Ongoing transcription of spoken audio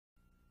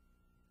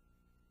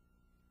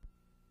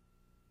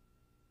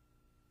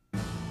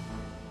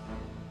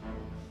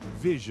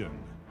vision,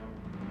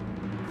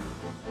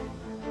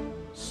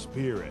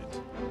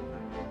 spirit,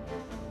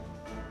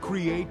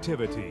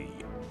 creativity.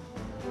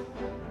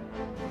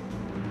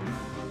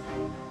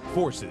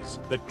 Forces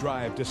that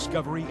drive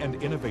discovery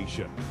and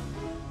innovation.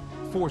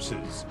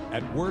 Forces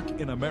at work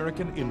in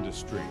American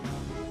industry.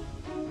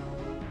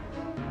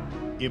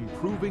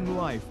 Improving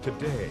life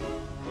today.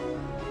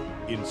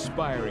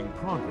 Inspiring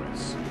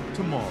progress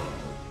tomorrow.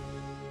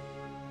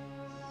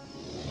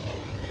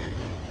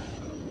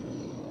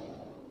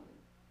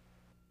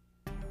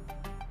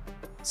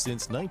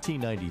 Since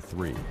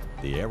 1993,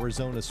 the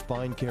Arizona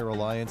Spine Care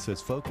Alliance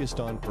has focused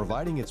on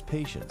providing its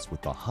patients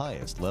with the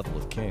highest level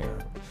of care.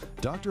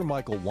 Dr.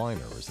 Michael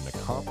Weiner is an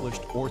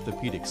accomplished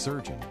orthopedic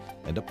surgeon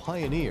and a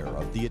pioneer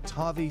of the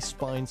Atavi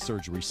spine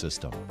surgery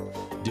system.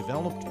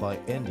 Developed by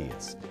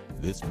Endius,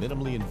 this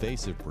minimally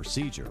invasive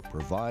procedure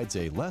provides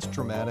a less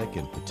traumatic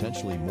and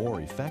potentially more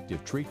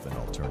effective treatment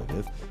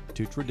alternative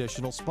to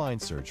traditional spine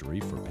surgery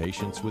for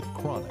patients with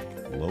chronic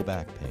low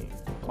back pain.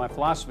 My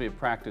philosophy of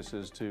practice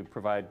is to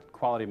provide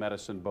quality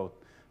medicine both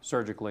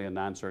surgically and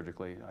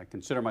non-surgically. I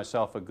consider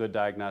myself a good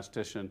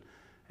diagnostician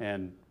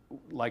and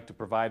like to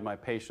provide my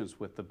patients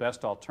with the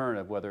best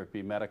alternative, whether it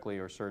be medically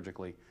or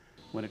surgically.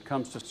 When it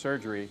comes to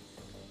surgery,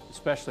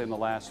 especially in the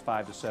last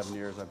 5 to 7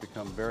 years, I've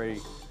become very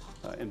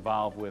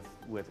involved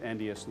with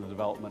Endius and the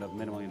development of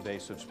minimally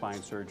invasive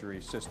spine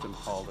surgery system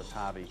called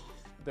Atavi.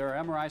 There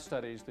are MRI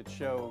studies that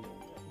show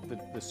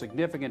the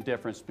significant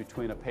difference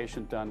between a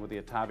patient done with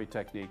the Atavi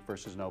technique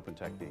versus an open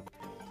technique.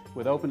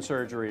 With open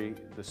surgery,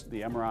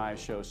 the MRI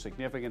shows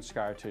significant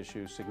scar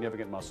tissue,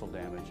 significant muscle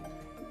damage.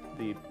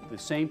 The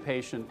same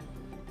patient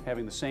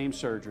having the same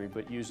surgery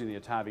but using the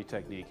Atavi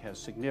technique has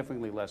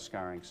significantly less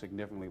scarring,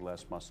 significantly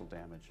less muscle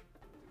damage.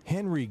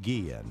 Henry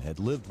Guillen had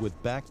lived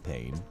with back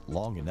pain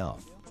long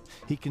enough.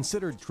 He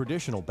considered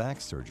traditional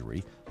back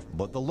surgery,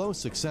 but the low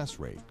success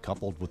rate,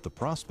 coupled with the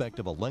prospect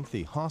of a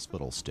lengthy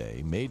hospital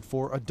stay, made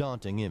for a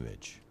daunting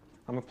image.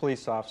 I'm a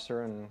police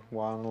officer, and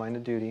while on the line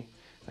of duty,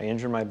 I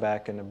injured my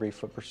back in a brief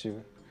foot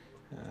pursuit.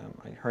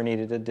 I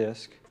herniated a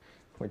disc,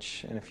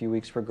 which in a few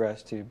weeks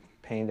progressed to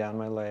pain down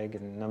my leg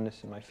and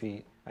numbness in my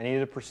feet. I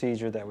needed a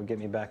procedure that would get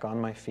me back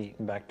on my feet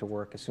and back to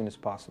work as soon as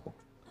possible.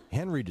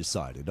 Henry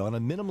decided on a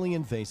minimally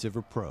invasive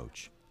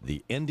approach,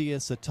 the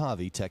Endius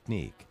Atavi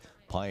technique,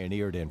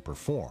 pioneered and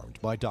performed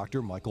by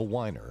Dr. Michael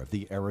Weiner of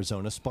the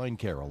Arizona Spine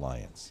Care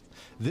Alliance.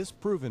 This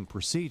proven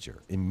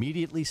procedure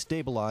immediately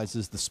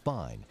stabilizes the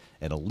spine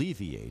and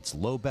alleviates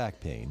low back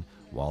pain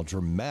while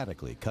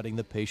dramatically cutting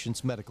the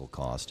patient's medical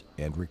cost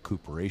and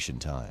recuperation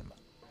time.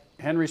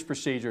 Henry's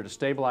procedure to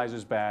stabilize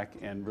his back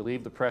and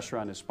relieve the pressure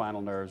on his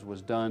spinal nerves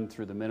was done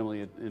through the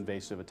minimally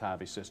invasive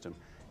Atavi system.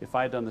 If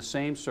I had done the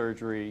same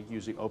surgery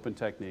using open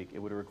technique, it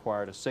would have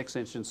required a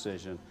 6-inch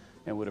incision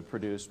and would have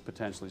produced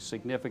potentially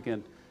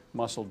significant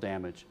muscle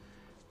damage.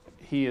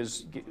 He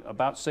is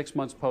about 6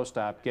 months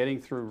post-op, getting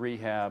through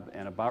rehab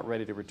and about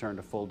ready to return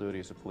to full duty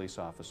as a police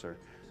officer.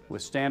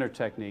 With standard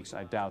techniques,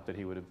 I doubt that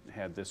he would have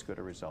had this good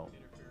a result.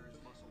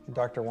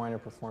 Dr. Weiner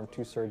performed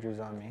 2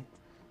 surgeries on me.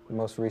 The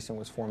most recent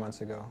was 4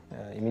 months ago.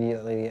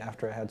 Immediately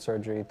after I had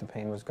surgery, the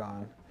pain was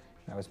gone.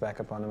 I was back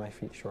up onto my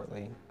feet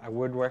shortly. I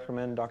would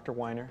recommend Dr.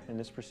 Weiner in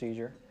this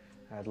procedure.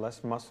 I had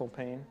less muscle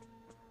pain,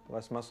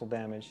 less muscle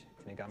damage,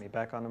 and it got me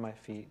back onto my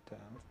feet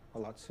a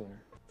lot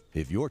sooner.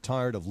 If you're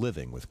tired of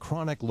living with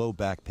chronic low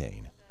back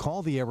pain,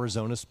 call the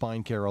Arizona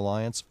Spine Care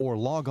Alliance or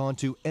log on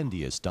to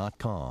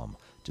endius.com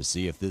to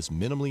see if this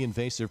minimally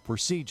invasive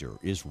procedure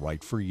is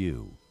right for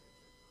you.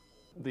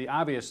 The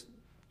obvious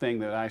thing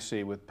that I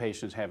see with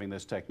patients having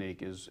this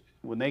technique is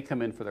when they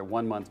come in for their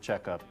 1-month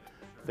checkup,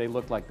 they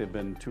look like they've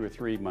been 2 or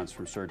 3 months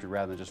from surgery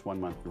rather than just 1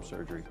 month from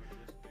surgery.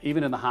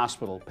 Even in the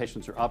hospital,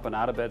 patients are up and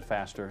out of bed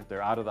faster.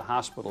 They're out of the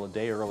hospital a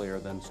day earlier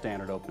than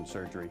standard open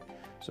surgery.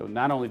 So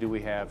not only do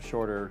we have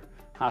shorter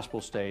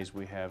hospital stays,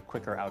 we have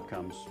quicker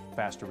outcomes,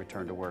 faster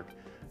return to work.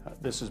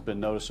 This has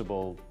been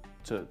noticeable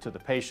to the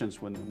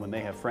patients when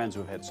they have friends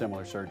who have had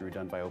similar surgery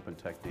done by open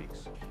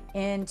techniques.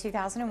 In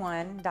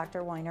 2001,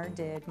 Dr. Weiner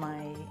did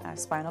my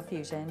spinal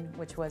fusion,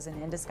 which was an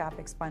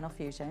endoscopic spinal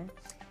fusion.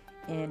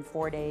 In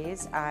 4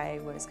 days, I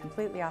was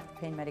completely off the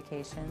pain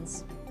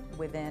medications.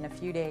 Within a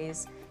few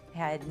days,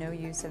 had no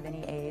use of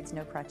any aids,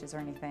 no crutches or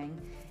anything.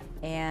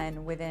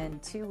 And within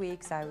 2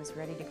 weeks, I was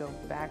ready to go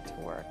back to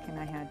work, and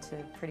I had to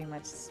pretty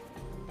much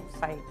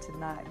fight to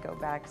not go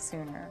back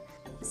sooner.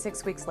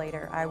 6 weeks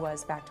later, I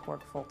was back to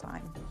work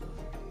full-time,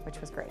 which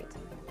was great.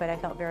 But I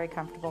felt very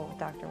comfortable with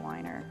Dr.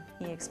 Weiner.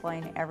 He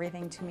explained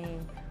everything to me,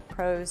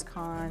 pros,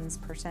 cons,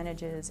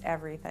 percentages,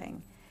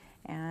 everything.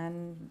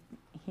 And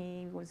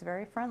he was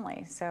very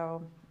friendly,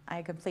 so I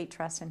had complete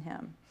trust in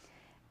him.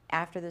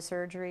 After the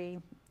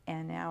surgery,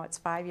 and now it's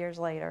 5 years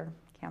later,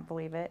 can't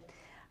believe it,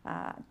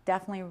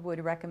 definitely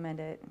would recommend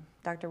it.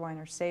 Dr.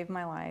 Weiner saved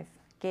my life,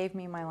 gave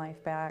me my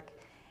life back,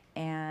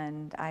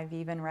 and I've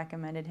even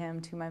recommended him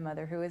to my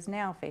mother, who is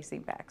now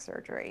facing back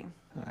surgery.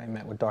 I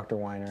met with Dr.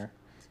 Weiner.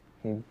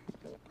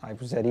 I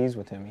was at ease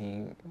with him.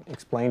 He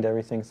explained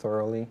everything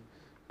thoroughly,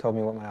 told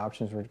me what my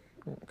options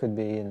could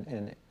be,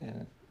 and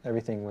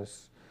everything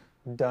was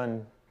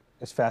done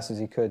as fast as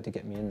he could to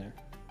get me in there.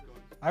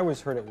 I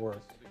was hurt at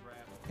work,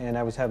 and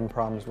I was having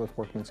problems with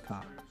workman's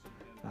comp.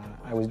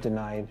 I was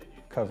denied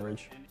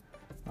coverage.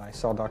 I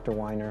saw Dr.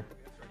 Weiner,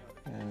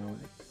 and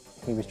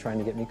he was trying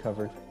to get me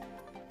covered.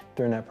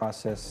 During that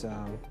process,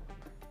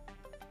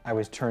 I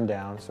was turned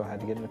down, so I had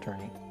to get an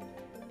attorney.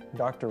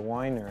 Dr.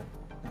 Weiner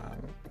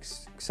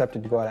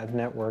accepted to go out of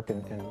network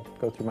and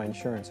go through my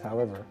insurance.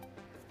 However,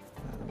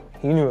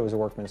 he knew it was a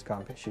workman's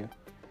comp issue,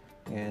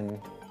 and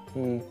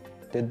he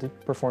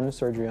perform the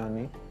surgery on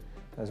me,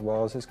 as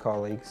well as his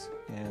colleagues,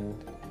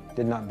 and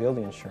did not bill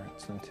the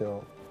insurance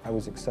until I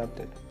was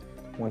accepted.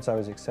 Once I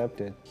was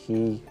accepted,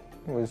 he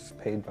was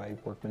paid by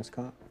workman's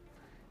comp,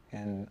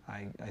 and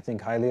I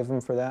think highly of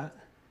him for that.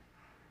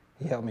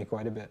 He helped me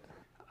quite a bit.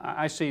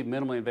 I see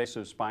minimally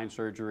invasive spine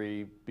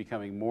surgery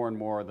becoming more and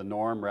more the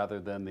norm rather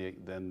than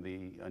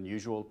the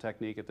unusual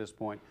technique at this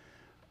point.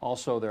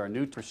 Also, there are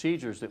new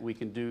procedures that we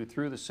can do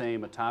through the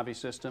same Atavi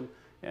system,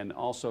 and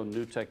also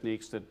new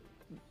techniques that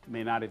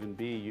may not even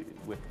be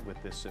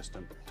with this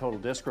system. Total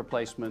disc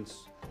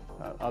replacements,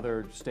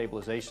 other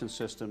stabilization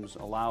systems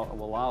will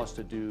allow us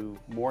to do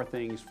more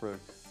things for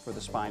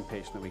the spine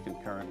patient than we can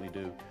currently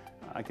do.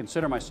 I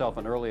consider myself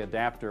an early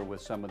adapter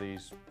with some of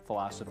these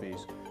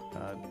philosophies.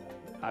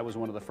 I was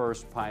one of the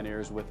first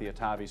pioneers with the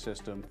Atavi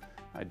system.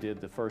 I did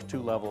the first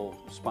 2-level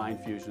spine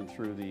fusion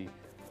through the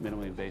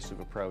minimally invasive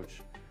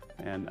approach,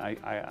 and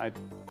I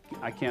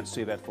can't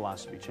see that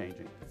philosophy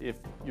changing. If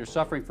you're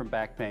suffering from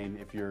back pain,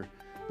 if you're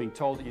being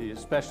told that you,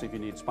 especially if you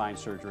need spine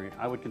surgery,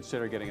 I would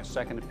consider getting a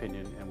second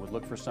opinion and would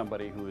look for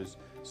somebody who is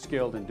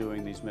skilled in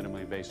doing these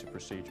minimally invasive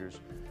procedures.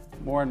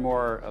 More and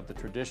more of the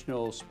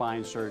traditional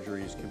spine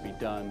surgeries can be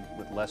done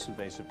with less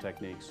invasive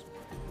techniques.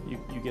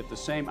 You get the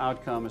same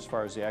outcome as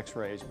far as the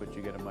x-rays, but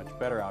you get a much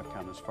better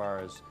outcome as far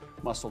as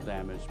muscle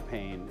damage,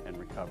 pain, and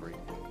recovery.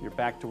 You're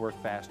back to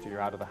work faster, you're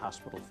out of the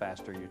hospital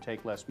faster, you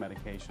take less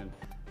medication,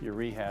 your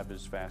rehab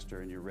is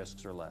faster, and your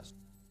risks are less.